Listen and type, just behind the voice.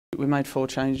We made 4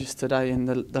 changes today, and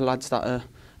the lads that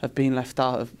have been left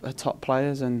out are top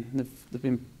players, and they've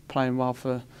been playing well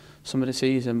for some of the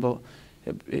season. But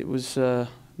it was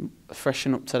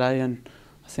freshen up today, and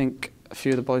I think a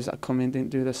few of the boys that come in didn't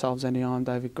do themselves any harm.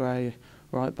 David Gray,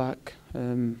 right back,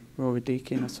 Rory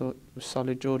Deakin, I thought was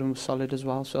solid. Jordan was solid as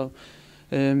well. So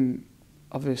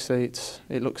obviously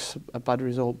it looks a bad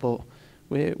result, but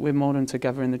we're more than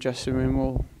together in the dressing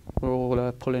room. We're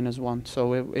all pulling as one.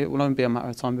 So it will only be a matter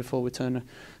of time before we turn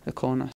the corner.